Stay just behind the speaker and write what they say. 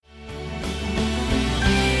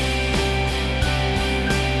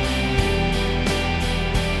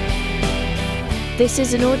This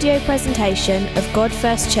is an audio presentation of God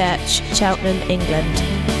First Church, Cheltenham, England.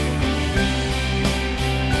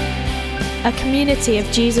 A community of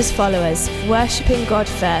Jesus followers, worshipping God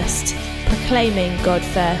first, proclaiming God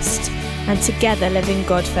first, and together living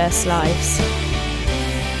God first lives.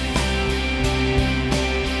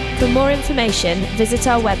 For more information, visit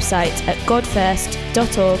our website at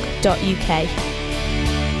godfirst.org.uk.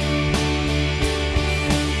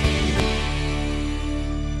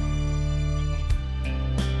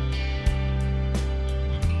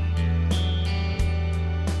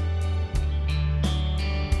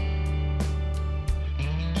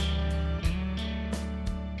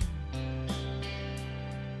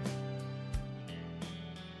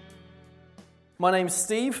 My name's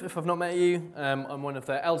Steve, if I've not met you. I'm one of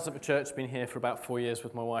the elders at the church, been here for about 4 years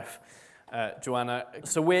with my wife, Joanna.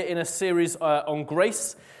 So we're in a series on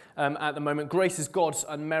grace at the moment. Grace is God's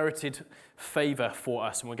unmerited favour for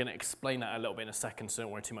us, and we're going to explain that a little bit in a second, so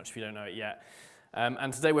don't worry too much if you don't know it yet.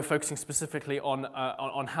 And today we're focusing specifically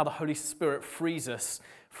on how the Holy Spirit frees us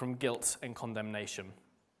from guilt and condemnation.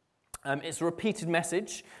 It's a repeated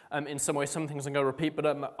message in some ways. Some things I'm going to repeat,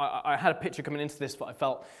 but I had a picture coming into this, but I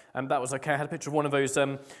felt that was okay. I had a picture of one of those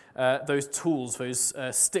tools, those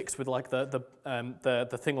sticks with like the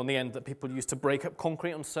thing on the end that people use to break up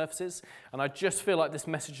concrete on surfaces. And I just feel like this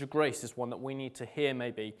message of grace is one that we need to hear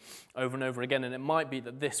maybe over and over again. And it might be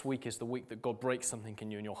that this week is the week that God breaks something in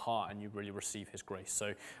you in your heart and you really receive His grace.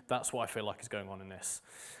 So that's what I feel like is going on in this.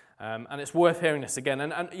 And it's worth hearing this again.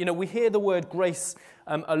 And you know, we hear the word grace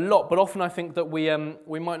a lot, but often I think that we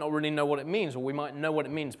might not really know what it means, or we might know what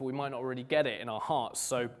it means, but we might not really get it in our hearts.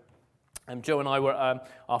 So Joe and I were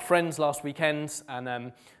our friends last weekend,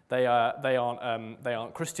 and they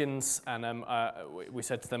aren't Christians, and we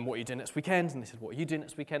said to them, "What are you doing next weekend?" And they said, "What are you doing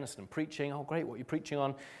next weekend?" I said, "I'm preaching." "Oh, great, what are you preaching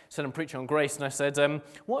on?" I said, "I'm preaching on grace." And I said,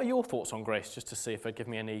 "What are your thoughts on grace?" Just to see if they'd give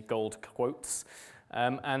me any gold quotes.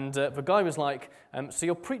 And the guy was like, "So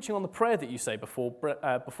you're preaching on the prayer that you say before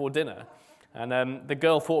dinner?" And the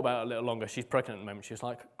girl thought about it a little longer. She's pregnant at the moment. She was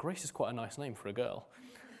like, "Grace is quite a nice name for a girl."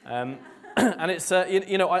 And it's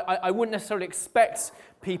I wouldn't necessarily expect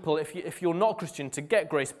people, if you're not Christian, to get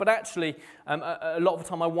grace. But actually, a lot of the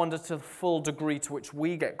time, I wonder to the full degree to which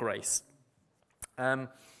we get grace.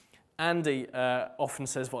 Andy often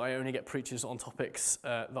says, "Well, I only get preachers on topics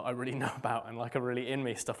that I really know about and like are really in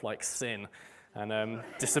me, stuff like sin and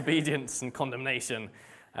disobedience and condemnation."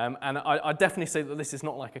 And I definitely say that this is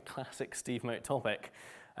not like a classic Steve Moat topic.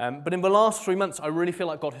 But in the last 3 months, I really feel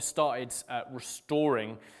like God has started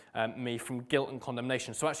restoring me from guilt and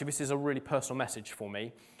condemnation. So actually, this is a really personal message for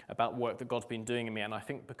me about work that God's been doing in me. And I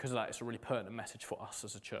think because of that, it's a really pertinent message for us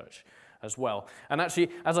as a church as well. And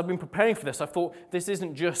actually, as I've been preparing for this, I thought this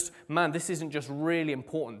isn't just really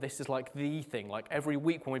important. This is like the thing. Like every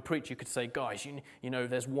week when we preach, you could say, "Guys, you know,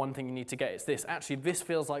 there's one thing you need to get. It's this." Actually, this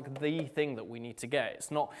feels like the thing that we need to get.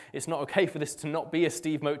 It's not okay for this to not be a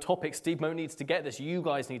Steve Moat topic. Steve Moat needs to get this. You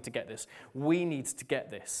guys need to get this. We need to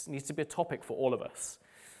get this. It needs to be a topic for all of us.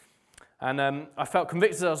 And I felt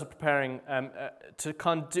convicted as I was preparing to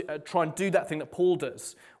kind of try and do that thing that Paul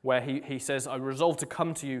does, where he says, "I resolve to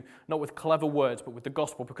come to you, not with clever words, but with the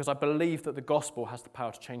gospel, because I believe that the gospel has the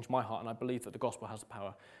power to change my heart, and I believe that the gospel has the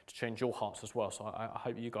power to change your hearts as well." So I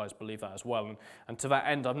hope you guys believe that as well. And to that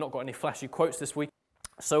end, I've not got any flashy quotes this week.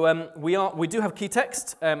 So we do have key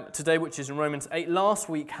text today, which is in Romans 8. Last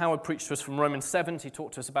week, Howard preached to us from Romans 7. He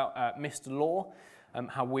talked to us about Mr. Law.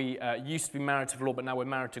 How we used to be married to the law, but now we're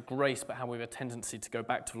married to grace, but how we have a tendency to go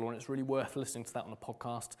back to the law, and it's really worth listening to that on a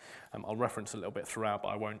podcast. I'll reference a little bit throughout, but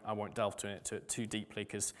I won't delve into it too deeply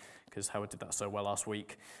because Howard did that so well last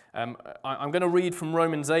week. I'm going to read from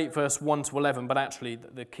Romans 8, verse 1 to 11, but actually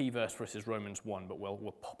the key verse for us is Romans 1, but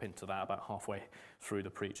we'll pop into that about halfway through the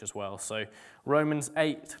preach as well. So Romans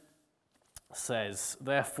 8 says,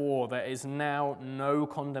 "Therefore there is now no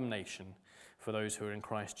condemnation for those who are in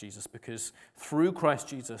Christ Jesus, because through Christ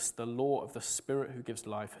Jesus, the law of the Spirit who gives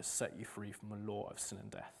life has set you free from the law of sin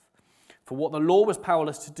and death. For what the law was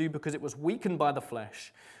powerless to do because it was weakened by the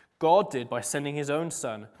flesh, God did by sending His own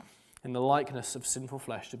Son in the likeness of sinful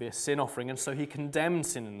flesh to be a sin offering, and so He condemned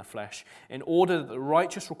sin in the flesh, in order that the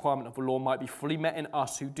righteous requirement of the law might be fully met in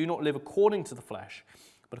us who do not live according to the flesh,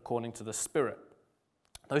 but according to the Spirit.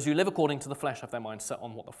 Those who live according to the flesh have their mind set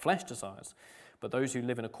on what the flesh desires, but those who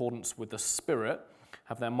live in accordance with the Spirit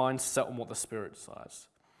have their minds set on what the Spirit desires.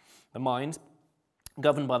 The mind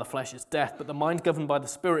governed by the flesh is death, but the mind governed by the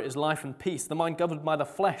Spirit is life and peace. The mind governed by the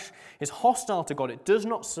flesh is hostile to God. It does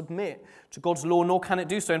not submit to God's law, nor can it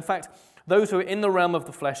do so. In fact, those who are in the realm of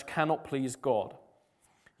the flesh cannot please God.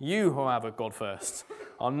 You, however, God first,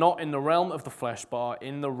 are not in the realm of the flesh, but are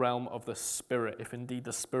in the realm of the Spirit, if indeed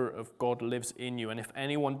the Spirit of God lives in you. And if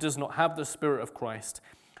anyone does not have the Spirit of Christ,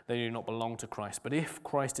 they do not belong to Christ. But if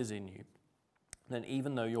Christ is in you, then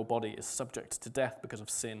even though your body is subject to death because of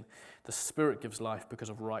sin, the Spirit gives life because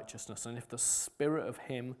of righteousness. And if the Spirit of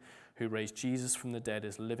him who raised Jesus from the dead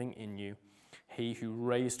is living in you, he who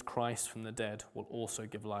raised Christ from the dead will also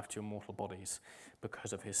give life to your mortal bodies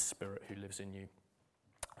because of his Spirit who lives in you.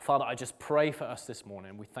 Father, I just pray for us this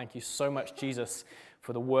morning. We thank you so much, Jesus,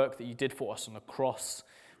 for the work that you did for us on the cross,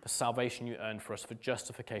 the salvation you earned for us, for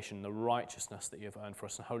justification, the righteousness that you have earned for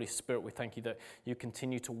us. And Holy Spirit, we thank you that you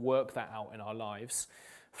continue to work that out in our lives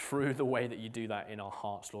through the way that you do that in our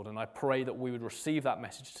hearts, Lord. And I pray that we would receive that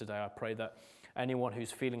message today. I pray that anyone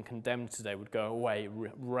who's feeling condemned today would go away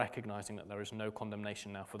recognizing that there is no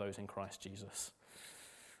condemnation now for those in Christ Jesus.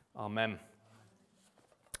 Amen.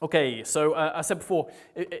 Okay, so I said before,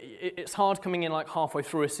 it's hard coming in like halfway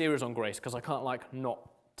through a series on grace because I can't like not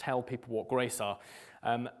tell people what grace are.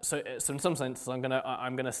 So in some sense, I'm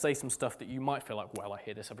gonna say some stuff that you might feel like, well, I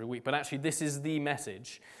hear this every week, but actually this is the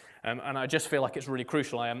message, and I just feel like it's really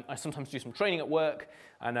crucial. I sometimes do some training at work,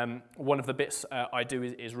 and one of the bits I do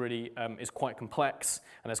is quite complex,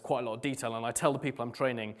 and there's quite a lot of detail. And I tell the people I'm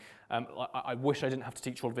training, I wish I didn't have to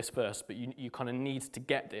teach all of this first, but you kind of need to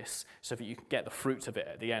get this so that you can get the fruits of it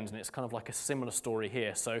at the end. And it's kind of like a similar story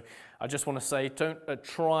here. So I just want to say, don't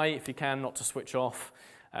try if you can not to switch off.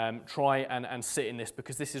 Try and sit in this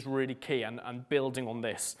because this is really key, and building on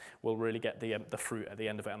this will really get the fruit at the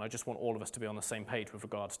end of it. And I just want all of us to be on the same page with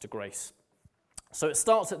regards to grace. So it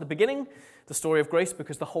starts at the beginning, the story of grace,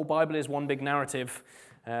 because the whole Bible is one big narrative,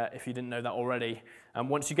 if you didn't know that already. And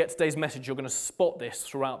once you get today's message, you're going to spot this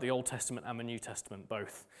throughout the Old Testament and the New Testament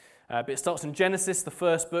both. But it starts in Genesis, the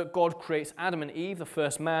first book. God creates Adam and Eve, the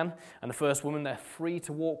first man and the first woman. They're free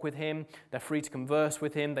to walk with him. They're free to converse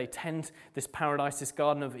with him. They tend this paradise, this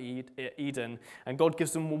Garden of Eden. And God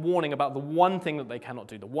gives them a warning about the one thing that they cannot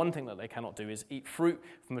do. The one thing that they cannot do is eat fruit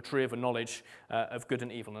from a tree of a knowledge of good and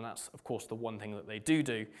evil. And that's, of course, the one thing that they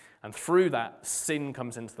do. And through that, sin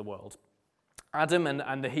comes into the world. Adam,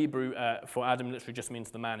 and the Hebrew for Adam literally just means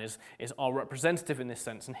the man, is our representative in this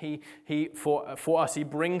sense. And he for us, he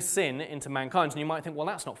brings sin into mankind. And you might think, well,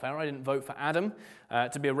 that's not fair. I didn't vote for Adam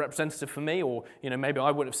to be a representative for me, or maybe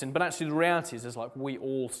I would have sinned. But actually the reality is like we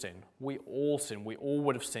all sin. We all sin. We all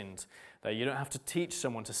would have sinned. You don't have to teach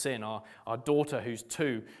someone to sin. Our daughter, who's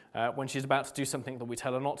 2, when she's about to do something that we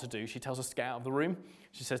tell her not to do, she tells us to get out of the room.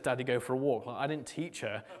 She says, Daddy, go for a walk. Like, I didn't teach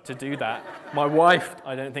her to do that. My wife,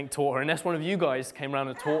 I don't think, taught her. Unless one of you guys came around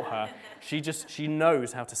and taught her, she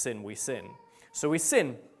knows how to sin. We sin. So we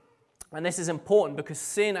sin. And this is important because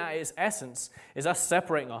sin at its essence is us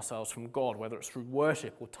separating ourselves from God, whether it's through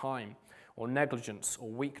worship or time or negligence or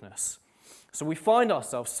weakness. So we find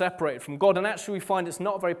ourselves separated from God, and actually we find it's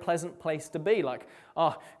not a very pleasant place to be. Like,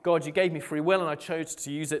 God, you gave me free will and I chose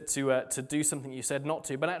to use it to do something you said not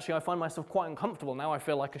to. But actually I find myself quite uncomfortable. Now I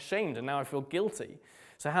feel like ashamed and now I feel guilty.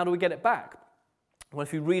 So how do we get it back? Well,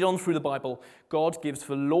 if you read on through the Bible, God gives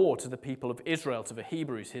the law to the people of Israel, to the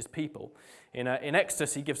Hebrews, his people. In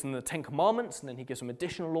Exodus, he gives them the 10 Commandments, and then he gives them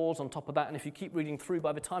additional laws on top of that. And if you keep reading through,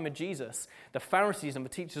 by the time of Jesus, the Pharisees and the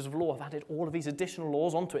teachers of law have added all of these additional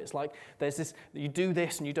laws onto it. It's like there's this, you do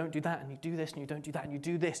this and you don't do that, and you do this and you don't do that, and you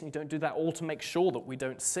do this and you don't do that, all to make sure that we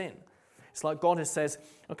don't sin. It's like God says,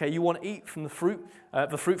 okay, you want to eat from the fruit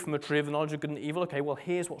from the tree of the knowledge of good and evil? Okay, well,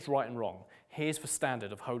 here's what's right and wrong. Here's the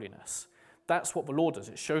standard of holiness. That's what the law does.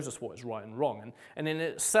 It shows us what is right and wrong. And in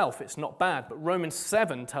itself, it's not bad. But Romans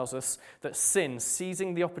 7 tells us that sin,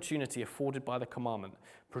 seizing the opportunity afforded by the commandment,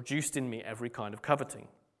 produced in me every kind of coveting.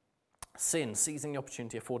 Sin, seizing the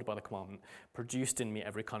opportunity afforded by the commandment, produced in me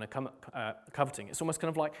every kind of coveting. It's almost kind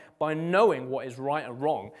of like by knowing what is right and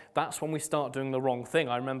wrong, that's when we start doing the wrong thing.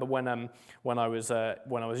 I remember when I was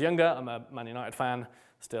younger, I'm a Man United fan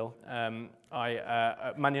still.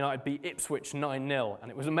 Man United beat Ipswich 9-0,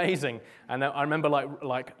 and it was amazing. And I remember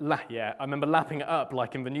I remember lapping it up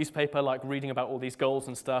like in the newspaper, like reading about all these goals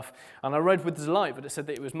and stuff. And I read with delight that it said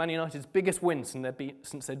that it was Man United's biggest win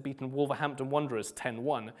since they'd beaten Wolverhampton Wanderers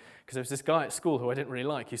 10-1. Because there was this guy at school who I didn't really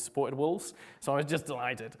like. He supported Wolves, so I was just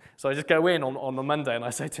delighted. So I just go in on the Monday and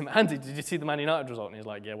I say to him, Andy, did you see the Man United result? And he's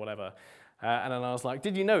like, yeah, whatever. And then I was like,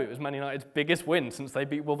 did you know it was Man United's biggest win since they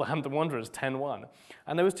beat Wolverhampton Wanderers 10-1?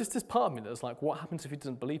 And there was just this part of me that was like, what happens if he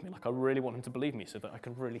doesn't believe me? Like, I really want him to believe me so that I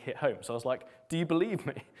can really hit home. So I was like, do you believe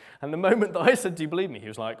me? And the moment that I said, do you believe me? He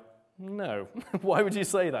was like, no. Why would you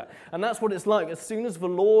say that? And that's what it's like. As soon as the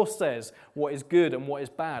law says what is good and what is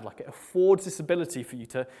bad, like it affords this ability for you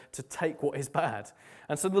to take what is bad.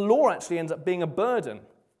 And so the law actually ends up being a burden.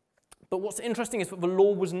 But what's interesting is that the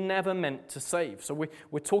law was never meant to save. So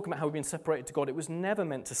we're talking about how we've been separated to God. It was never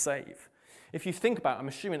meant to save. If you think about it, I'm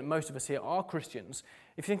assuming that most of us here are Christians.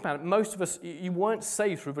 If you think about it, most of us, you weren't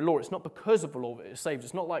saved through the law. It's not because of the law that you're saved.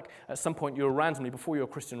 It's not like at some point you were randomly, before you're a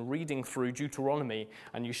Christian, reading through Deuteronomy,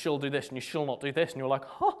 and you shall do this and you shall not do this, and you're like,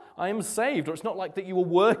 I am saved. Or it's not like that you were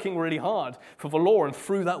working really hard for the law, and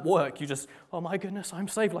through that work you just, oh my goodness, I'm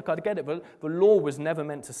saved, like I get it. But the law was never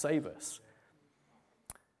meant to save us.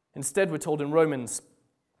 Instead, we're told in Romans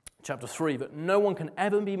chapter 3 that no one can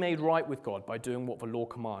ever be made right with God by doing what the law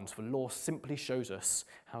commands. The law simply shows us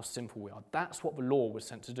how sinful we are. That's what the law was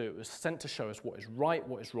sent to do. It was sent to show us what is right,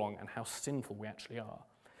 what is wrong, and how sinful we actually are.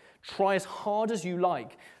 Try as hard as you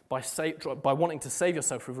like by wanting to save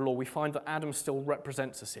yourself through the law. We find that Adam still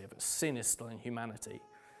represents us here, that sin is still in humanity.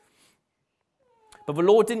 But the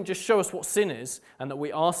law didn't just show us what sin is and that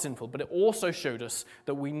we are sinful, but it also showed us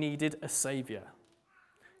that we needed a Saviour.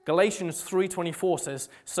 Galatians 3:24 says,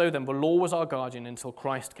 so then the law was our guardian until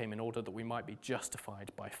Christ came in order that we might be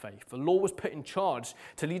justified by faith. The law was put in charge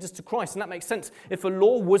to lead us to Christ, and that makes sense. If the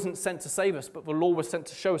law wasn't sent to save us, but the law was sent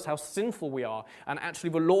to show us how sinful we are, and actually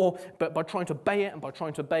the law, but by trying to obey it and by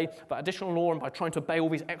trying to obey that additional law and by trying to obey all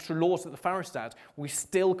these extra laws that the Pharisees had, we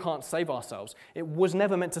still can't save ourselves. It was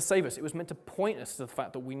never meant to save us. It was meant to point us to the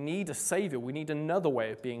fact that we need a Saviour. We need another way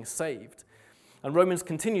of being saved. And Romans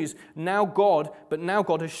continues, now God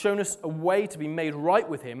has shown us a way to be made right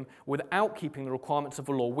with him without keeping the requirements of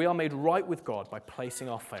the law. We are made right with God by placing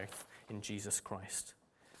our faith in Jesus Christ.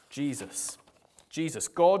 Jesus,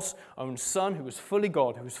 God's own Son, who was fully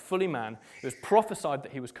God, who was fully man. It was prophesied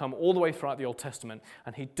that he was come all the way throughout the Old Testament,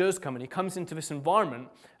 and he does come, and he comes into this environment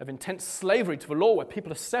of intense slavery to the law where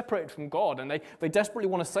people are separated from God, and they desperately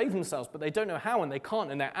want to save themselves, but they don't know how, and they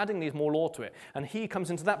can't, and they're adding these more law to it. And he comes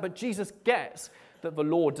into that, but Jesus gets that the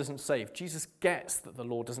law doesn't save. Jesus gets that the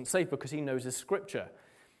law doesn't save because he knows his scripture.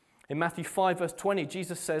 In Matthew 5, verse 20,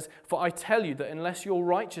 Jesus says, for I tell you that unless your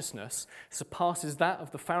righteousness surpasses that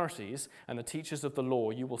of the Pharisees and the teachers of the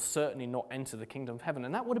law, you will certainly not enter the kingdom of heaven.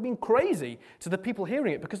 And that would have been crazy to the people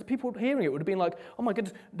hearing it, because the people hearing it would have been like, oh my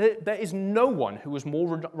goodness, there is no one who was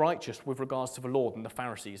more righteous with regards to the law than the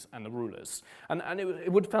Pharisees and the rulers. And it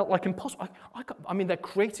would have felt like impossible. I mean, they're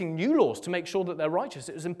creating new laws to make sure that they're righteous.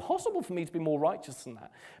 It was impossible for me to be more righteous than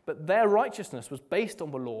that. But their righteousness was based on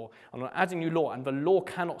the law and on adding new law, and the law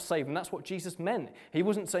cannot save. And that's what Jesus meant. He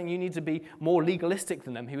wasn't saying you need to be more legalistic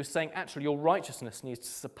than them. He was saying actually your righteousness needs to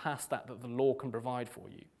surpass that the law can provide for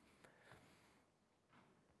you.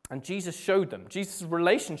 And Jesus showed them. Jesus'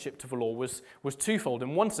 relationship to the law was twofold.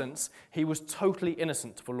 In one sense, he was totally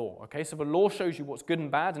innocent to the law. Okay, so the law shows you what's good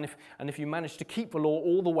and bad, and if you manage to keep the law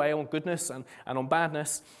all the way on goodness and on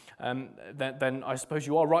badness, then I suppose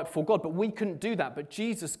you are right before God. But we couldn't do that, but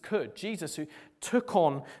Jesus could. Jesus, who took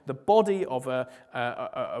on the body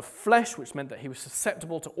of flesh, which meant that he was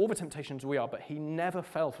susceptible to all the temptations we are, but he never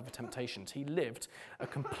fell for the temptations. He lived a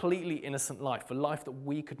completely innocent life, a life that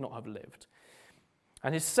we could not have lived.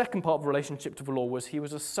 And his second part of the relationship to the law was he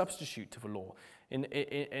was a substitute to the law. In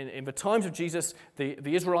the times of Jesus,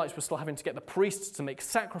 the Israelites were still having to get the priests to make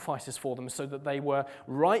sacrifices for them so that they were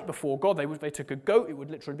right before God. They took a goat. It would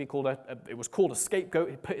literally be called it was called a scapegoat.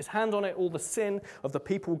 He'd put his hand on it. All the sin of the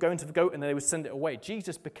people would go into the goat, and then they would send it away.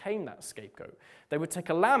 Jesus became that scapegoat. They would take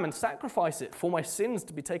a lamb and sacrifice it for my sins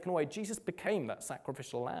to be taken away. Jesus became that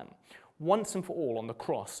sacrificial lamb. Once and for all on the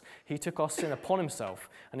cross, he took our sin upon himself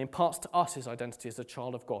and imparts to us his identity as a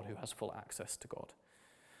child of God who has full access to God.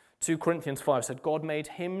 2 Corinthians 5 said, God made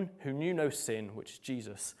him who knew no sin, which is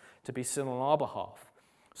Jesus, to be sin on our behalf,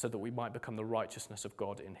 so that we might become the righteousness of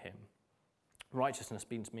God in him. Righteousness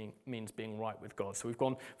means being right with God. So we've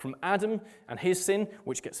gone from Adam and his sin,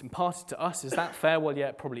 which gets imparted to us. Is that fair? Well, yeah,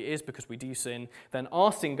 it probably is, because we do sin. Then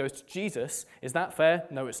our sin goes to Jesus. Is that fair?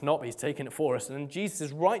 No, it's not, but he's taken it for us. And then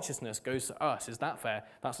Jesus' righteousness goes to us. Is that fair?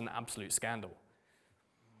 That's an absolute scandal.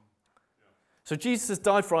 So Jesus has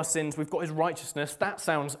died for our sins. We've got his righteousness. That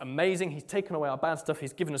sounds amazing. He's taken away our bad stuff.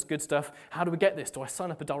 He's given us good stuff. How do we get this? Do I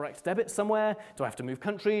sign up a direct debit somewhere? Do I have to move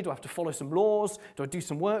country? Do I have to follow some laws? Do I do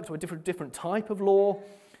some work? Do I do a different type of law?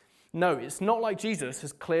 No, it's not like Jesus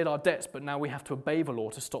has cleared our debts, but now we have to obey the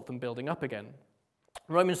law to stop them building up again.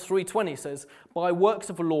 Romans 3:20 says, by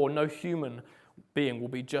works of the law, no human being will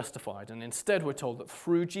be justified. And instead, we're told that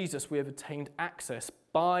through Jesus, we have attained access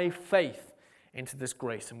by faith into this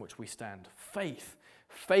grace in which we stand. Faith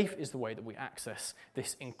Faith is the way that we access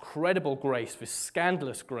this incredible grace, this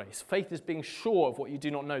scandalous grace. Faith is being sure of what you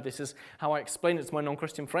do not know. This is how I explain it to my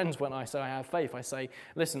non-Christian friends when I say I have faith. I say,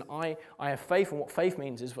 listen, I have faith, and what faith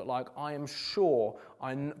means is that I am sure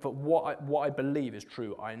that what I believe is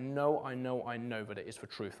true. I know that it is for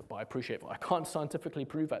truth, but I appreciate that I can't scientifically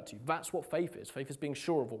prove that to you. That's what faith is. Faith is being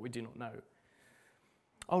sure of what we do not know.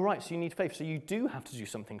 Oh, right, so you need faith. So you do have to do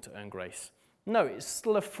something to earn grace. No, it's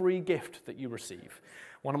still a free gift that you receive.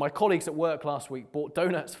 One of my colleagues at work last week bought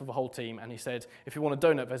donuts for the whole team, and he said, if you want a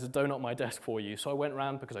donut, there's a donut on my desk for you. So I went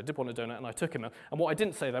round because I did want a donut, and I took him. And what I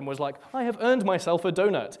didn't say then was I have earned myself a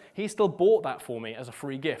donut. He still bought that for me as a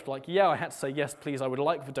free gift. Yeah, I had to say, yes, please, I would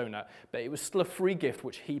like the donut, but it was still a free gift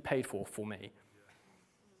which he paid for me.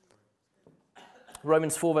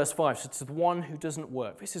 Romans 4 verse 5 says, to the one who doesn't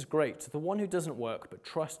work, this is great, to the one who doesn't work but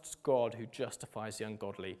trusts God who justifies the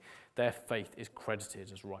ungodly, their faith is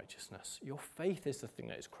credited as righteousness. Your faith is the thing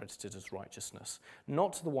that is credited as righteousness,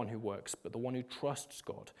 not to the one who works, but the one who trusts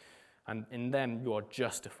God. And in them you are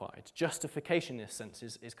justified. Justification in this sense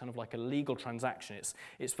is kind of like a legal transaction.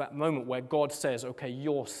 It's that moment where God says, okay,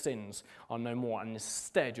 your sins are no more, and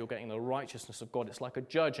instead you're getting the righteousness of God. It's like a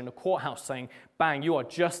judge in a courthouse saying, bang, you are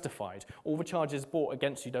justified. All the charges brought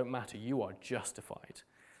against you don't matter. You are justified.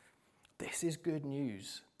 This is good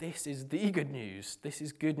news. This is the good news. This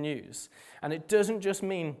is good news. And it doesn't just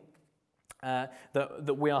mean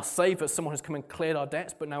that we are saved, that someone has come and cleared our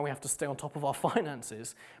debts, but now we have to stay on top of our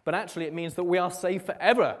finances. But actually it means that we are saved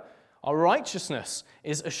forever. Our righteousness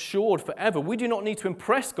is assured forever. We do not need to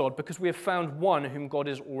impress God because we have found one whom God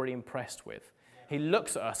is already impressed with. He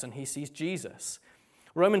looks at us and he sees Jesus.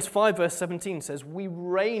 Romans 5 verse 17 says, we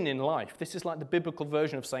reign in life. This is like the biblical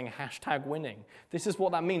version of saying #winning. This is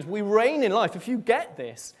what that means. We reign in life. If you get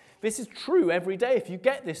this, this is true every day. If you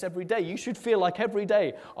get this every day, you should feel like every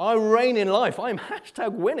day, I reign in life. I'm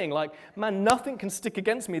 #winning. Man, nothing can stick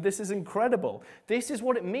against me. This is incredible. This is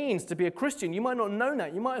what it means to be a Christian. You might not have known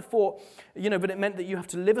that. You might have thought, that it meant that you have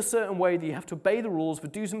to live a certain way, that you have to obey the rules, the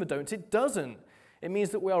do's and the don'ts. It doesn't. It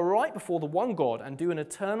means that we are right before the one God and do an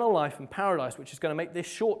eternal life in paradise, which is going to make this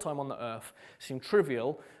short time on the earth seem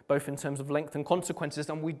trivial, both in terms of length and consequences,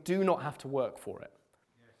 and we do not have to work for it.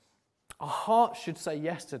 Our hearts should say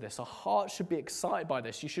yes to this. Our hearts should be excited by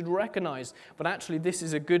this. You should recognize that actually this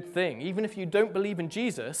is a good thing. Even if you don't believe in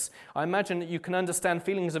Jesus, I imagine that you can understand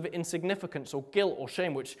feelings of insignificance or guilt or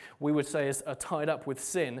shame, which we would say are tied up with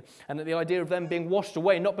sin, and that the idea of them being washed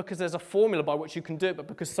away, not because there's a formula by which you can do it, but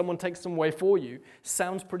because someone takes them away for you,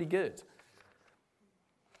 sounds pretty good.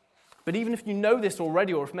 But even if you know this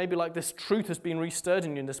already, or if maybe this truth has been restirred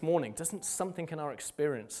in you this morning, doesn't something in our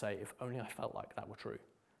experience say, if only I felt like that were true?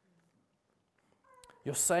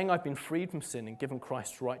 You're saying I've been freed from sin and given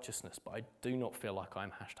Christ's righteousness, but I do not feel like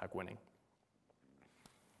I'm #winning.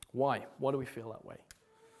 Why? Why do we feel that way?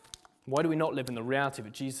 Why do we not live in the reality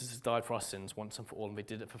that Jesus has died for our sins once and for all, and we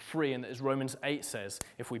did it for free, and as Romans 8 says,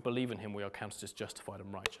 if we believe in him, we are counted as justified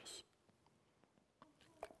and righteous?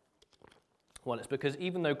 Well, it's because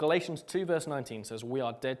even though Galatians 2 verse 19 says we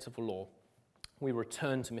are dead to the law, we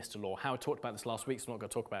return to Mr. Law. Howard talked about this last week, so I'm not going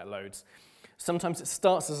to talk about it loads. Sometimes it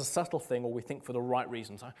starts as a subtle thing, or we think for the right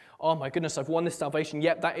reasons. Oh my goodness, I've won this salvation.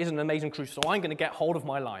 Yep, that is an amazing truth, so I'm going to get hold of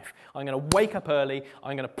my life. I'm going to wake up early.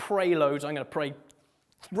 I'm going to pray loads. I'm going to pray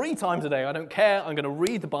 3 times a day. I don't care. I'm going to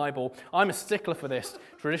read the Bible. I'm a stickler for this.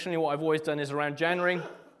 Traditionally, what I've always done is around January,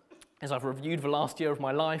 is I've reviewed the last year of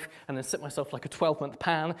my life and then set myself like a 12-month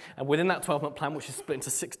plan. And within that 12-month plan, which is split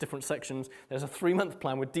into 6 different sections, there's a 3-month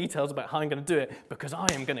plan with details about how I'm going to do it because I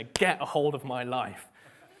am going to get a hold of my life.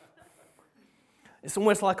 It's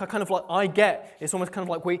almost like I get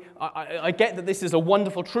that this is a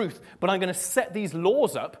wonderful truth, but I'm going to set these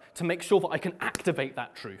laws up to make sure that I can activate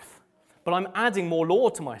that truth. But I'm adding more law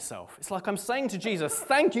to myself. It's like I'm saying to Jesus,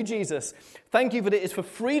 thank you, Jesus. Thank you that it is for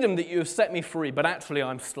freedom that you have set me free, but actually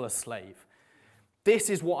I'm still a slave.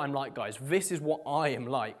 This is what I'm like, guys. This is what I am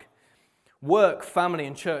like. Work, family,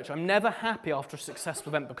 and church. I'm never happy after a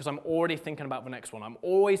successful event because I'm already thinking about the next one. I'm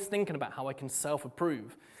always thinking about how I can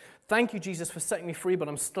self-approve. Thank you, Jesus, for setting me free, but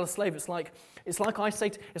I'm still a slave. It's like I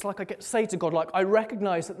say to God, I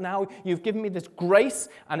recognize that now you've given me this grace,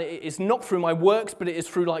 and it is not through my works, but it is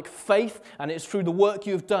through faith, and it's through the work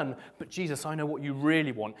you have done. But Jesus, I know what you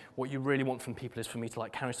really want. What you really want from people is for me to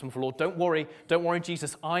carry some of the Lord. Don't worry,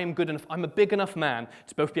 Jesus. I am good enough. I'm a big enough man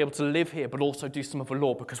to both be able to live here, but also do some of the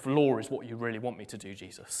law, because the law is what you really want me to do,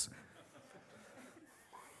 Jesus.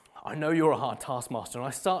 I know you're a hard taskmaster, and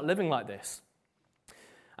I start living like this.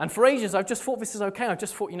 And for ages, I've just thought this is okay. I've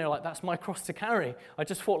just thought, like, that's my cross to carry. I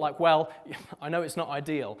just thought, like, well, I know it's not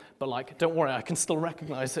ideal, but, like, don't worry, I can still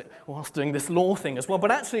recognize it whilst doing this law thing as well. But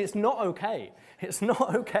actually, it's not okay. It's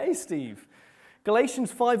not okay, Steve.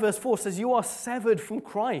 Galatians 5 verse 4 says, you are severed from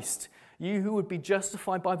Christ. You who would be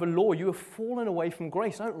justified by the law, you have fallen away from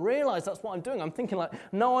grace. I don't realize that's what I'm doing. I'm thinking like,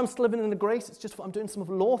 no, I'm still living in the grace. It's just I'm doing some of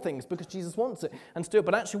the law things because Jesus wants it and to do it.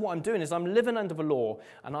 But actually what I'm doing is I'm living under the law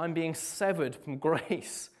and I'm being severed from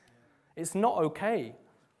grace. It's not okay.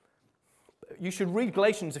 You should read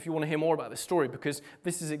Galatians if you want to hear more about this story, because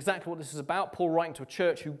this is exactly what this is about. Paul writing to a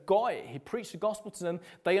church who got it. He preached the gospel to them.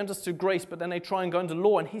 They understood grace, but then they try and go under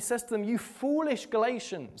law. And he says to them, you foolish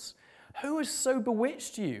Galatians, who has so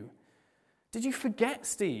bewitched you? Did you forget,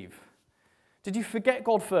 Steve? Did you forget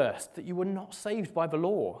God first, that you were not saved by the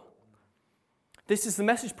law? This is the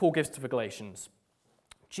message Paul gives to the Galatians.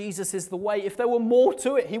 Jesus is the way. If there were more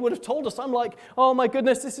to it, he would have told us. I'm like, oh my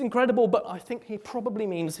goodness, this is incredible. But I think he probably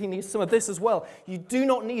means he needs some of this as well. You do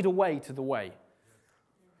not need a way to the way.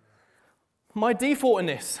 My default in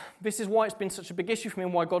this is why it's been such a big issue for me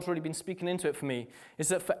and why God's really been speaking into it for me, is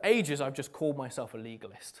that for ages I've just called myself a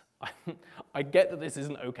legalist. I get that this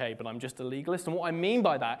isn't okay, but I'm just a legalist. And what I mean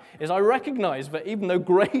by that is I recognize that even though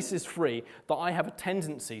grace is free, that I have a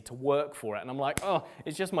tendency to work for it. And I'm like, oh,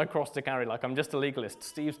 it's just my cross to carry. Like, I'm just a legalist.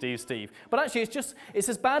 Steve. But actually, it's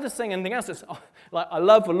as bad as saying anything else. It's like, I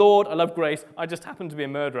love the Lord, I love grace. I just happen to be a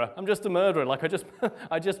murderer. I'm just a murderer. Like,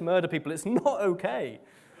 I just murder people. It's not okay.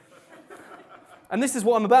 And this is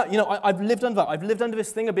what I'm about. I've lived under that. I've lived under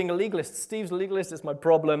this thing of being a legalist. Steve's a legalist. It's my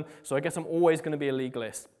problem. So I guess I'm always going to be a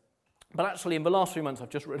legalist. But actually, in the last 3 months, I've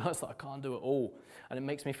just realized that I can't do it all. And it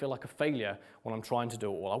makes me feel like a failure when I'm trying to do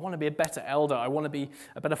it all. I want to be a better elder. I want to be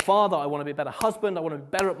a better father. I want to be a better husband. I want to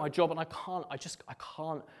be better at my job. And I just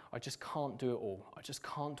can't do it all. I just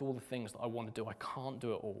can't do all the things that I want to do. I can't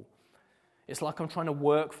do it all. It's like I'm trying to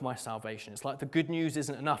work for my salvation. It's like the good news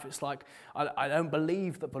isn't enough. It's like I don't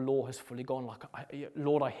believe that the law has fully gone. Like,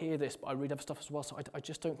 Lord, I hear this, but I read other stuff as well, so I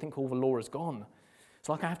just don't think all the law is gone. It's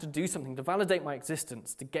like I have to do something to validate my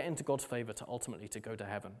existence, to get into God's favor, to ultimately to go to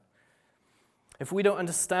heaven. If we don't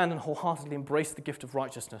understand and wholeheartedly embrace the gift of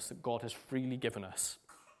righteousness that God has freely given us,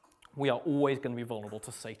 we are always going to be vulnerable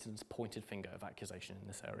to Satan's pointed finger of accusation in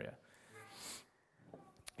this area.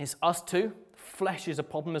 It's us too. Flesh is a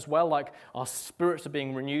problem as well, like our spirits are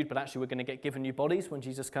being renewed, but actually we're going to get given new bodies when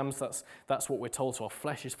Jesus comes. That's what we're told, so our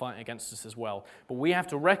flesh is fighting against us as well. But we have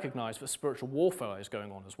to recognize that spiritual warfare is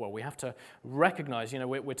going on as well. We have to recognize,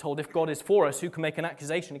 we're told if God is for us, who can make an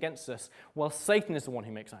accusation against us? Well, Satan is the one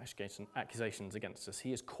who makes accusations against us.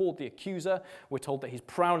 He is called the accuser. We're told that he's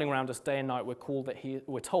prowling around us day and night. We're told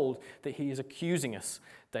that he is accusing us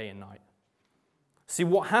day and night. See,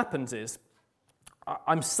 what happens is,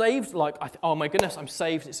 I'm saved, oh my goodness, I'm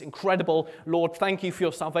saved, it's incredible. Lord, thank you for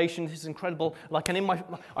your salvation, this is incredible. And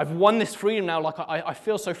I've won this freedom now, I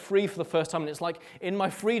feel so free for the first time. And it's like, in my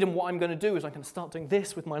freedom, what I'm going to do is I'm going to start doing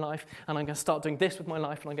this with my life, and I'm going to start doing this with my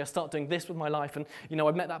life, and I'm going to start doing this with my life. And,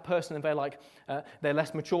 I've met that person, and they're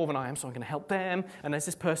less mature than I am, so I'm going to help them. And there's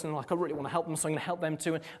this person, I really want to help them, so I'm going to help them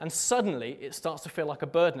too. And suddenly, it starts to feel like a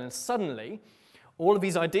burden. And suddenly, all of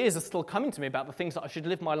these ideas are still coming to me about the things that I should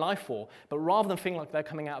live my life for, but rather than feeling like they're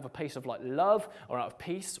coming out of a place of love or out of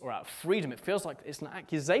peace or out of freedom, it feels like it's an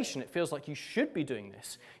accusation. It feels like you should be doing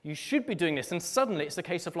this. You should be doing this. And suddenly it's a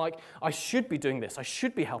case of I should be doing this. I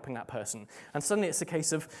should be helping that person. And suddenly it's a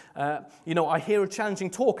case of, I hear a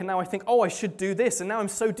challenging talk and now I think, I should do this. And now I'm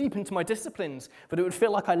so deep into my disciplines that it would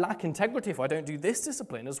feel like I lack integrity if I don't do this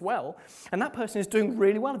discipline as well. And that person is doing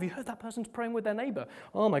really well. Have you heard that person's praying with their neighbor?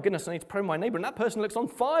 Oh my goodness, I need to pray with my neighbor. And that person looks on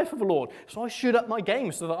fire for the Lord, so I should up my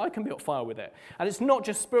game so that I can be on fire with it. And it's not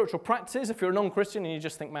just spiritual practices. If you're a non-Christian and you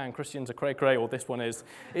just think, man, Christians are cray-cray, or this one is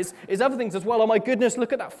other things as well. Oh my goodness,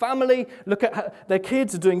 look at that family, look at how their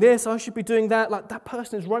kids are doing this, I should be doing that. That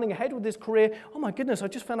person is running ahead with his career. Oh my goodness, I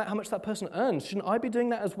just found out how much that person earns. Shouldn't I be doing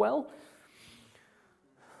that as well?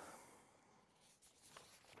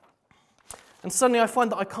 And suddenly I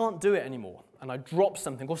find that I can't do it anymore. And I drop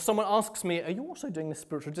something, or someone asks me, are you also doing this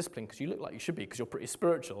spiritual discipline? Because you look like you should be, because you're pretty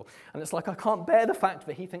spiritual. And it's like I can't bear the fact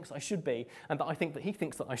that he thinks I should be, and that I think that he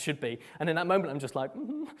thinks that I should be. And in that moment, I'm just like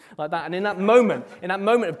that. And in that moment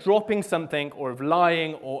of dropping something, or of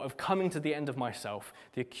lying, or of coming to the end of myself,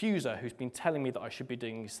 the accuser who's been telling me that I should be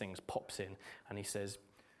doing these things pops in, and he says,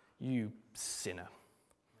 you sinner,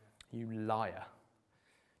 you liar,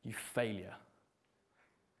 you failure.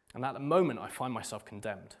 And at the moment, I find myself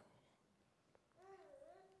condemned.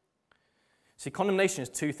 See, condemnation is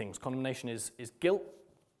two things. Condemnation is guilt.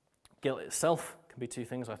 Guilt itself can be two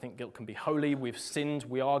things. I think guilt can be holy. We've sinned,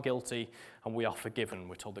 we are guilty, and we are forgiven.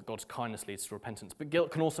 We're told that God's kindness leads to repentance. But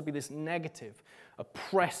guilt can also be this negative,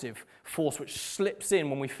 oppressive force which slips in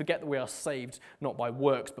when we forget that we are saved, not by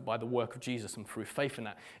works, but by the work of Jesus and through faith in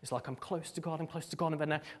that. It's like I'm close to God, and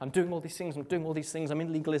then I'm doing all these things, I'm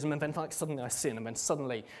in legalism, and then like suddenly I sin, and then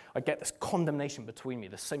suddenly I get this condemnation between me.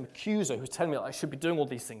 The same accuser who's telling me that I should be doing all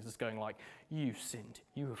these things is going like, you've sinned,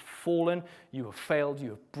 you have fallen, you have failed, you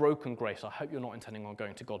have broken grace. I hope you're not intending on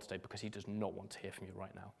going to God today because he does not want to hear from you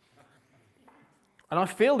right now. And I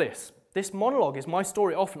feel this. This monologue is my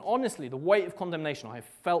story often. Honestly, the weight of condemnation. I have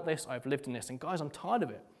felt this, I have lived in this, and guys, I'm tired of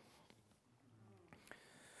it.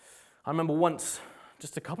 I remember once,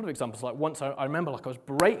 just a couple of examples, like once I remember like I was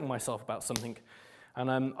berating myself about something,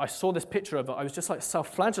 and I saw this picture of it. I was just like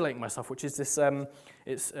self-flagellating myself, which is this,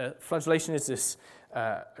 flagellation is this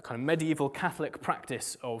kind of medieval Catholic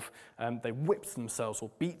practice of they whipped themselves or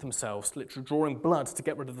beat themselves, literally drawing blood to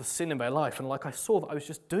get rid of the sin in their life. And like I saw that I was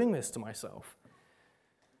just doing this to myself.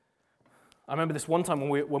 I remember this one time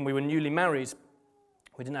when we were newly married.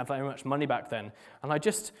 We didn't have very much money back then. And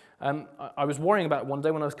I was worrying about it one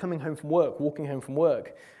day when I was coming home from work, walking home from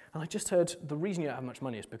work, and I just heard, the reason you don't have much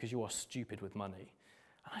money is because you are stupid with money.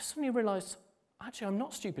 And I suddenly realized, actually, I'm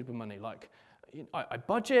not stupid with money. Like, I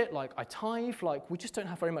budget, like, I tithe, like, we just don't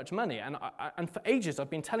have very much money. And for ages, I've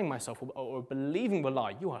been telling myself, or believing the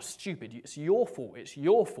lie, you are stupid, it's your fault.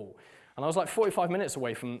 And I was like 45 minutes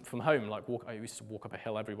away from home, like, I used to walk up a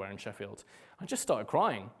hill everywhere in Sheffield. I just started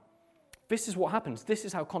crying. This is what happens. This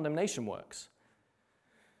is how condemnation works.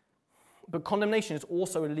 But condemnation is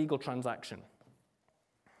also a legal transaction.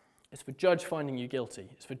 It's the judge finding you guilty.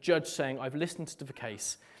 It's the judge saying, I've listened to the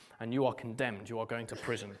case and you are condemned. You are going to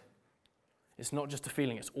prison. It's not just a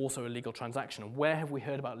feeling, it's also a legal transaction. And where have we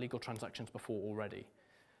heard about legal transactions before already?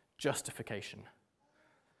 Justification.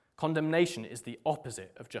 Condemnation is the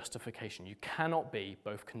opposite of justification. You cannot be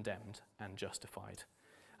both condemned and justified.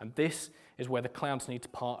 And this is where the clouds need to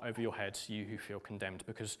part over your heads, you who feel condemned,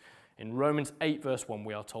 because in Romans 8 verse 1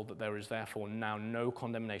 we are told that there is therefore now no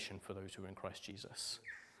condemnation for those who are in Christ Jesus.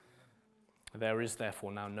 There is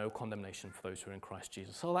therefore now no condemnation for those who are in Christ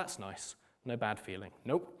Jesus. Oh, that's nice. No bad feeling.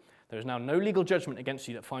 Nope. There is now no legal judgment against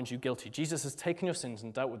you that finds you guilty. Jesus has taken your sins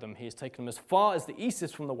and dealt with them. He has taken them as far as the east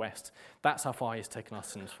is from the west. That's how far he has taken our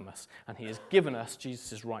sins from us. And he has given us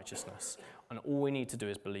Jesus' righteousness. And all we need to do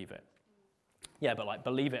is believe it. Yeah, but like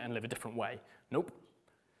believe it and live a different way. Nope.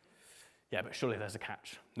 Yeah, but surely there's a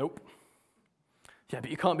catch. Nope. Yeah, but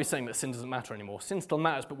you can't be saying that sin doesn't matter anymore. Sin still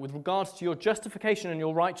matters, but with regards to your justification and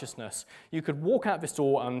your righteousness, you could walk out this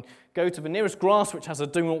door and go to the nearest grass which has a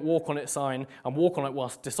do not walk on it sign and walk on it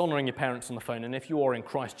whilst dishonouring your parents on the phone. And if you are in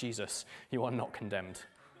Christ Jesus, you are not condemned.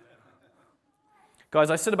 Guys,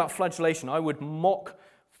 I said about flagellation, I would mock,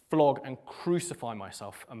 flog, and crucify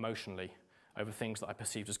myself emotionally over things that I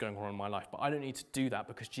perceived as going wrong in my life. But I don't need to do that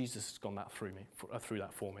because Jesus has gone that through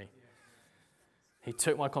that for me. He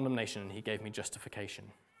took my condemnation and he gave me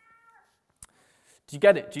justification. Do you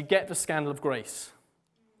get it? Do you get the scandal of grace?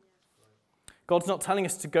 God's not telling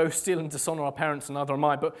us to go steal and dishonor our parents, and neither am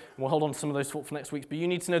I, but we'll hold on to some of those thoughts for next week. But you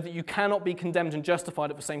need to know that you cannot be condemned and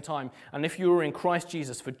justified at the same time. And if you are in Christ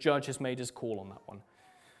Jesus, the judge has made his call on that one.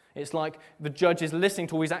 It's like the judge is listening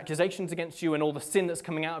to all these accusations against you and all the sin that's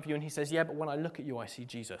coming out of you, and he says, yeah, but when I look at you, I see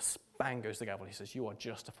Jesus. Bang goes the gavel. He says, you are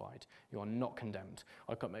justified. You are not condemned.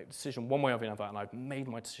 I've got to make a decision one way or another, and I've made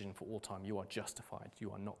my decision for all time. You are justified.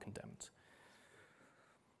 You are not condemned.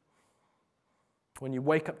 When you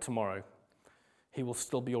wake up tomorrow, he will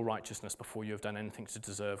still be your righteousness before you have done anything to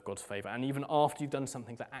deserve God's favour. And even after you've done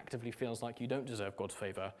something that actively feels like you don't deserve God's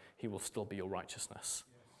favour, he will still be your righteousness.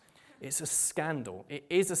 It's a scandal. It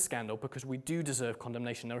is a scandal because we do deserve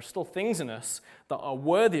condemnation. There are still things in us that are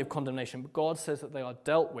worthy of condemnation, but God says that they are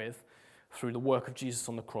dealt with through the work of Jesus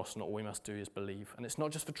on the cross, and all we must do is believe. And it's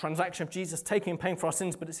not just the transaction of Jesus taking and paying for our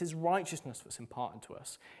sins, but it's his righteousness that's imparted to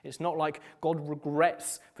us. It's not like God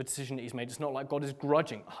regrets the decision that he's made. It's not like God is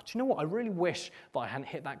grudging. Oh, do you know what? I really wish that I hadn't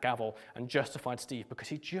hit that gavel and justified Steve because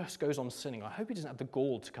he just goes on sinning. I hope he doesn't have the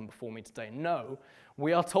gall to come before me today. No,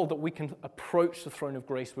 we are told that we can approach the throne of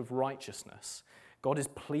grace with righteousness. God is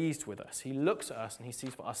pleased with us. He looks at us and he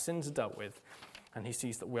sees that our sins are dealt with, and he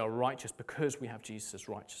sees that we are righteous because we have Jesus'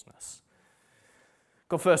 righteousness.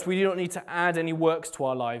 God, first, we do not need to add any works to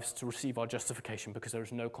our lives to receive our justification because there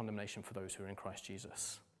is no condemnation for those who are in Christ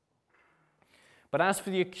Jesus. But as for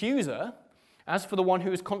the accuser, as for the one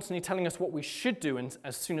who is constantly telling us what we should do, and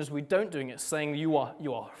as soon as we don't doing it, saying you are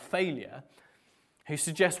a failure, who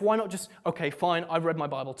suggests, why not just, okay, fine, I've read my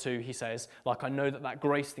Bible too, he says, like I know that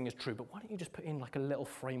grace thing is true, but why don't you just put in like a little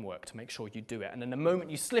framework to make sure you do it? And then the moment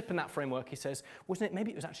you slip in that framework, he says, wasn't it, maybe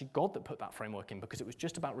it was actually God that put that framework in because it was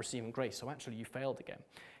just about receiving grace, so actually you failed again.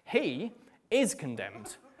 He is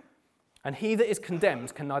condemned, and he that is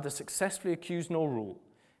condemned can neither successfully accuse nor rule.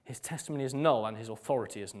 His testimony is null and his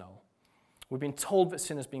authority is null. We've been told that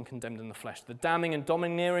sin has been condemned in the flesh. The damning and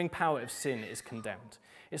domineering power of sin is condemned.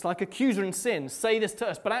 It's like accuser and sin say this to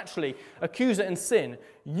us, but actually, accuser and sin,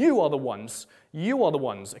 you are the ones,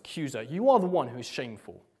 accuser. You are the one who is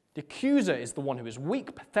shameful. The accuser is the one who is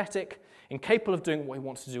weak, pathetic, incapable of doing what he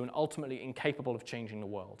wants to do, and ultimately incapable of changing the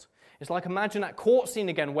world. It's like, imagine that court scene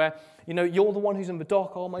again where, you're the one who's in the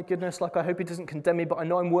dock. Oh my goodness, like I hope he doesn't condemn me, but I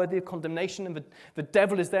know I'm worthy of condemnation. And the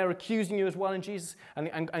devil is there accusing you as well in Jesus.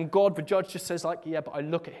 And God, the judge, just says like, yeah, but I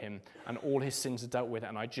look at him and all his sins are dealt with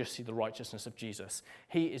and I just see the righteousness of Jesus.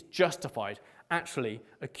 He is justified. Actually,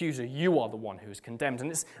 accuser, you are the one who is condemned.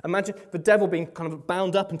 And imagine the devil being kind of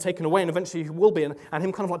bound up and taken away, and eventually he will be, and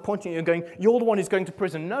him kind of like pointing at you and going, you're the one who's going to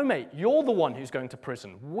prison. No, mate, you're the one who's going to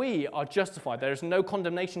prison. We are justified. There is no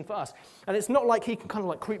condemnation for us. And it's not like he can kind of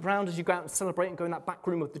like creep round as you go out and celebrate and go in that back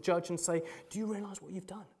room with the judge and say, do you realize what you've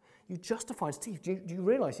done? You justified Steve. Do you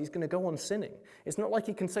realize he's going to go on sinning? It's not like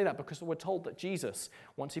he can say that because we're told that Jesus,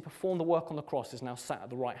 once he performed the work on the cross, is now sat at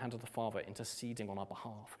the right hand of the Father interceding on our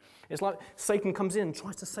behalf. It's like Satan comes in and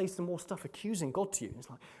tries to say some more stuff accusing God to you. It's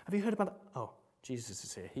like, have you heard about it? Oh, Jesus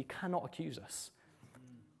is here. He cannot accuse us.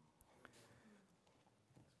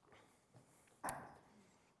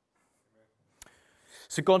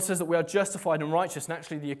 So God says that we are justified and righteous, and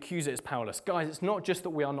actually the accuser is powerless. Guys, it's not just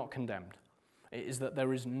that we are not condemned. It is that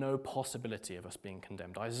there is no possibility of us being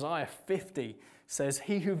condemned. Isaiah 50 says,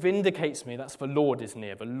 he who vindicates me, that's the Lord is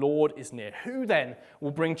near. The Lord is near. Who then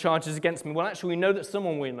will bring charges against me? Well, actually, we know that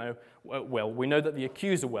someone we know will. We know that the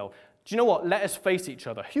accuser will. Do you know what? Let us face each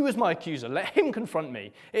other. Who is my accuser? Let him confront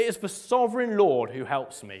me. It is the sovereign Lord who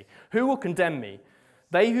helps me. Who will condemn me?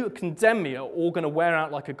 They who condemn me are all going to wear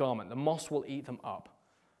out like a garment. The moss will eat them up.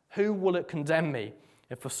 Who will it condemn me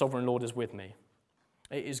if the sovereign Lord is with me?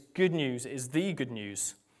 It is good news, it is the good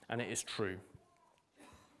news, and it is true.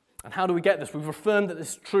 And how do we get this? We've affirmed that this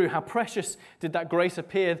is true. How precious did that grace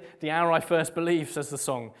appear the hour I first believed, says the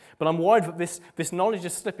song. But I'm worried that this knowledge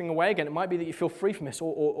is slipping away again. It might be that you feel free from this,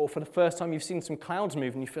 or for the first time you've seen some clouds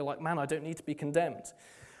move and you feel like, man, I don't need to be condemned.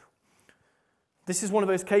 This is one of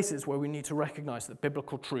those cases where we need to recognize that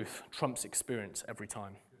biblical truth trumps experience every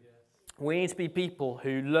time. We need to be people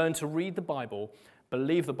who learn to read the Bible,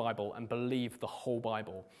 believe the Bible, and believe the whole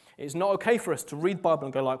Bible. It's not okay for us to read the Bible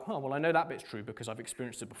and go like, oh, well, I know that bit's true because I've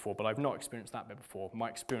experienced it before, but I've not experienced that bit before. My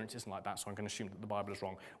experience isn't like that, so I'm going to assume that the Bible is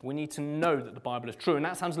wrong. We need to know that the Bible is true, and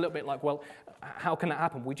that sounds a little bit like, well, how can that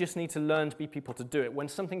happen? We just need to learn to be people to do it. When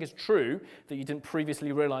something is true that you didn't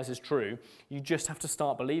previously realize is true, you just have to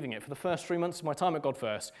start believing it. For the first 3 months of my time at God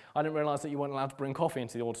First, I didn't realize that you weren't allowed to bring coffee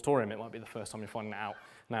into the auditorium. It might be the first time you're finding it out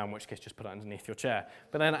now, in which case just put it underneath your chair.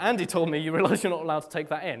 But then Andy told me, you realize you're not allowed to take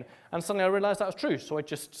that in. And suddenly I realized that was true, so I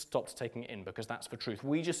just stopped taking it in because that's the truth.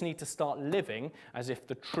 We just need to start living as if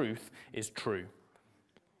the truth is true.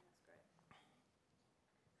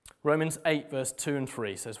 Romans 8, verse 2 and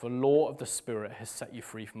 3 says, the law of the Spirit has set you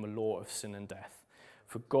free from the law of sin and death.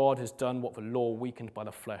 For God has done what the law weakened by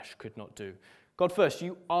the flesh could not do. God First,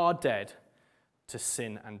 you are dead to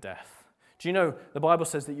sin and death. Do you know, the Bible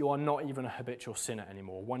says that you are not even a habitual sinner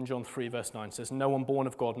anymore. 1 John 3 verse 9 says, no one born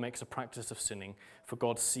of God makes a practice of sinning, for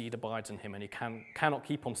God's seed abides in him, and he cannot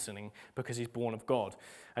keep on sinning because he's born of God.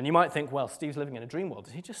 And you might think, well, Steve's living in a dream world.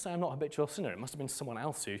 Did he just say I'm not a habitual sinner? It must have been someone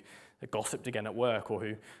else who gossiped again at work, or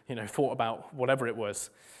who thought about whatever it was.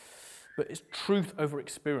 But it's truth over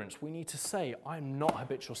experience. We need to say, I'm not a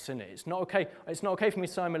habitual sinner. It's not okay for me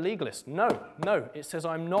to say I'm a legalist. No. It says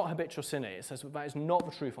I'm not a habitual sinner. It says that is not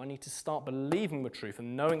the truth. I need to start believing the truth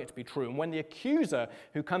and knowing it to be true. And when the accuser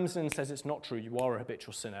who comes in and says it's not true, you are a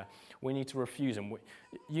habitual sinner, we need to refuse him.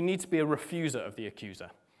 You need to be a refuser of the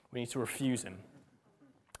accuser. We need to refuse him.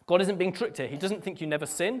 God isn't being tricked here. He doesn't think you never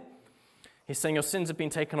sin. He's saying your sins have been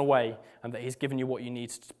taken away and that he's given you what you need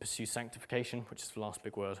to pursue sanctification, which is the last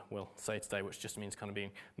big word we'll say today, which just means kind of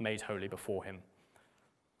being made holy before him.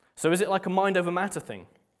 So is it like a mind over matter thing?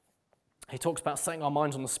 He talks about setting our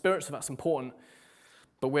minds on the Spirit, so that's important.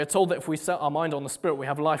 But we're told that if we set our mind on the Spirit, we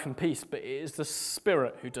have life and peace, but it is the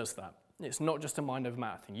Spirit who does that. It's not just a mind over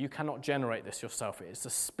matter thing. You cannot generate this yourself. It is the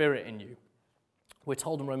Spirit in you. We're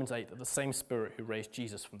told in Romans 8 that the same Spirit who raised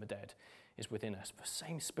Jesus from the dead is within us. The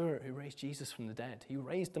same Spirit who raised Jesus from the dead. He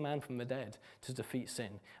raised the man from the dead to defeat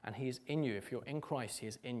sin, and he is in you. If you're in Christ, he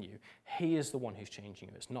is in you. He is the one who's changing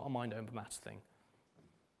you. It's not a mind over matter thing.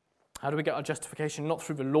 How do we get our justification? Not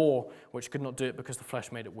through the law, which could not do it because the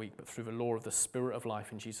flesh made it weak, but through the law of the Spirit of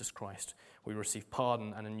life in Jesus Christ. We receive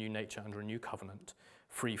pardon and a new nature under a new covenant,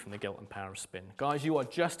 free from the guilt and power of sin. Guys, you are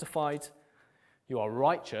justified, you are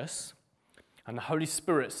righteous, and the Holy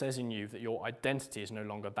Spirit says in you that your identity is no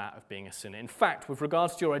longer that of being a sinner. In fact, with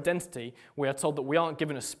regards to your identity, we are told that we aren't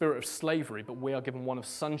given a spirit of slavery, but we are given one of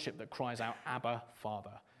sonship that cries out, Abba,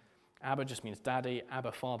 Father. Abba just means daddy,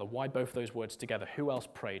 Abba, Father. Why both those words together? Who else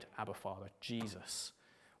prayed Abba, Father? Jesus.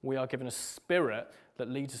 We are given a spirit that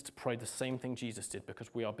leads us to pray the same thing Jesus did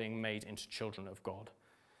because we are being made into children of God.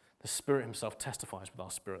 The Spirit himself testifies with our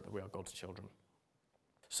spirit that we are God's children.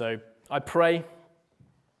 So I pray,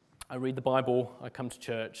 I read the Bible, I come to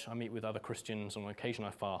church, I meet with other Christians, on occasion I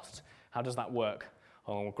fast. How does that work?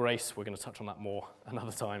 Oh, grace, we're going to touch on that more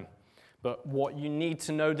another time. But what you need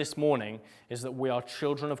to know this morning is that we are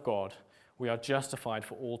children of God. We are justified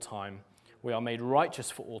for all time. We are made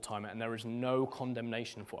righteous for all time, and there is no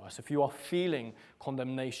condemnation for us. If you are feeling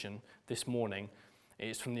condemnation this morning, it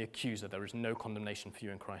is from the accuser. There is no condemnation for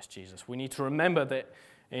you in Christ Jesus. We need to remember that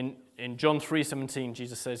in John 3:17,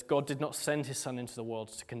 Jesus says, God did not send his Son into the world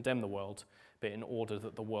to condemn the world, but in order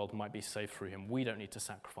that the world might be saved through him. We don't need to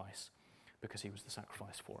sacrifice because he was the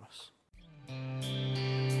sacrifice for us.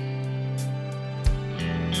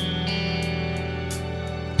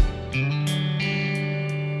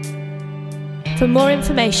 For more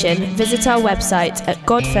information, visit our website at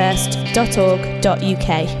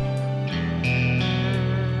godfirst.org.uk.